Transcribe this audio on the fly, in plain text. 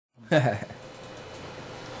Yep.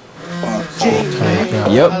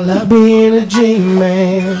 I love being a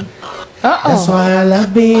G-man. That's why I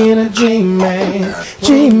love being a G-man.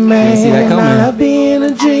 G-man. See that coming. I love being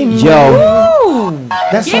a G-man. Yo.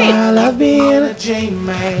 That's why I love being a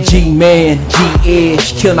G-man. G-man,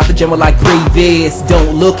 G-ish, killing off the general like Grievous.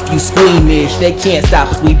 Don't look if you squeamish, they can't stop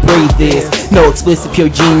us, we breathe this. No explicit, pure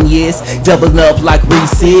genius, doubling up like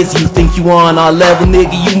Reese's. You think you on our level,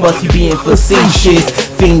 nigga, you must be being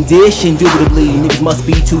facetious. Fiendish, indubitably, niggas must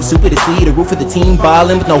be too stupid to see the roof of the team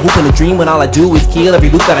ballin' with no hoop in a dream when all I do is kill every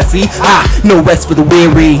loop that I see. No rest for the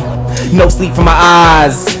weary, no sleep for my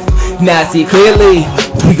eyes. Now I see it clearly,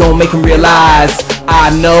 we gon' make them realize. I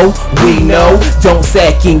know, we know, don't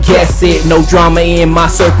second guess it. No drama in my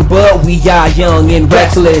circle, but we are young and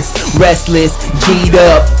reckless. Restless, G'd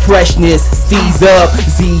up, freshness, steez up.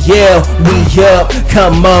 ZL, we up,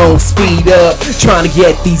 come on, speed up. Trying to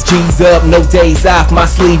get these G's up, no days off, my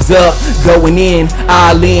sleeves up. Going in,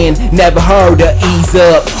 all in, never heard of ease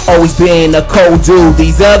up. Always been a cold dude,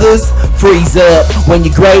 these others freeze up. When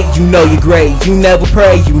you're great, you know you're great. You never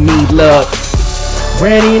pray, you need luck.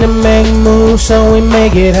 Ready to make moves, so we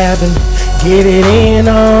make it happen. Get it in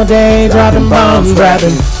all day, dropping bombs,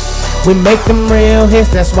 rapping. We make them real hits,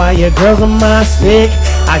 that's why your girls on my stick.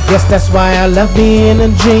 I guess that's why I love being a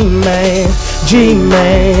G-man.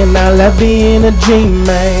 G-man, I love being a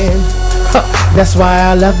G-man. That's why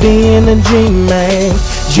I love being a G-man.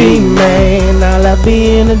 G-man, I love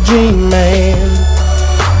being a G-man.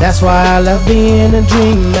 That's why I love being a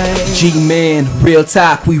G-man. G-man, real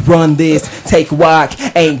talk, we run this. Take a walk,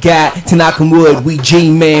 ain't got to knock on wood. We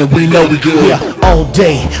G-man, we know we good. Yeah, all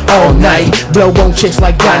day, all night, blow on chicks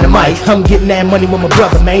like dynamite. I'm getting that money with my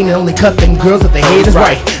brother, man, and only cut them girls if the head is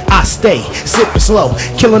right. I stay sipping slow,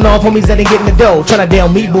 killing off homies that ain't getting the dough. Tryna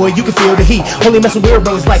down me, boy, you can feel the heat. Only mess with weird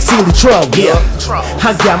brothers like Troh. Yeah,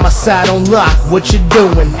 I got my side on lock. What you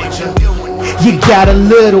doing? You got a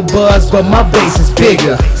little buzz, but my bass is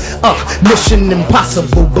bigger. Mission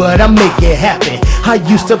impossible, but I make it happen. I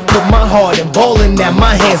used to put my heart in ballin', now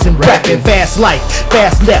my hands in rapping. Fast life,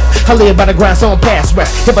 fast left. I live by the grind, so I'm past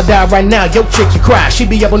rest. If I die right now, yo chick you cry. She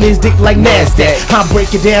be up on this dick like NASDAQ. I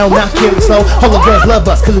break it down, not kill it slow. All the girls love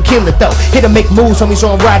us, cause we kill it though. Here to make moves, homie,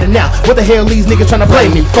 so I'm riding out. What the hell these niggas tryna play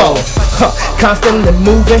me for? Constantly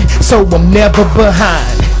moving, so I'm never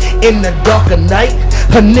behind. In the dark of night,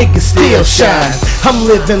 a nigga still shine. I'm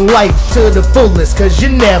living life to the fullest, cause you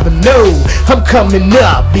never know I'm coming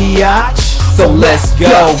up, biatch. So let's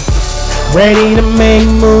go. Ready to make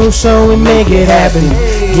moves, so we make it happen.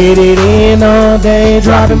 Get it in all day,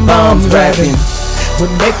 dropping bombs, rapping. We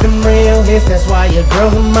make them real hits, that's why your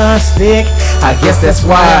girls on my stick. I guess that's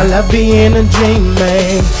why I love being a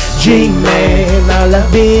G-man. G-man, I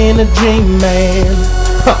love being a G-man.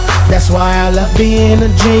 That's why I love being a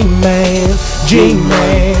G-man.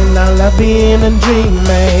 G-man, I love being a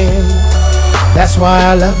G-man. That's why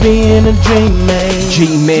I love being a G-man.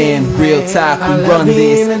 G-man, real talk, we run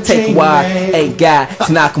this. Take a walk, ain't got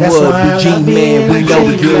to knock on wood. We G-man, we know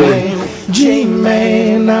we good.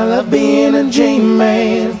 G-man, I love being a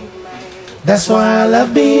G-man. That's why I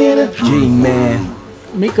love being a G-man.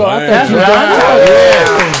 Miko, I thought you were going to.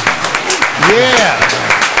 Yeah.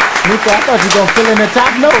 Miko, I thought you were going to fill in the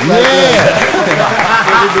top note. Yeah.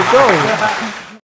 Ready to go.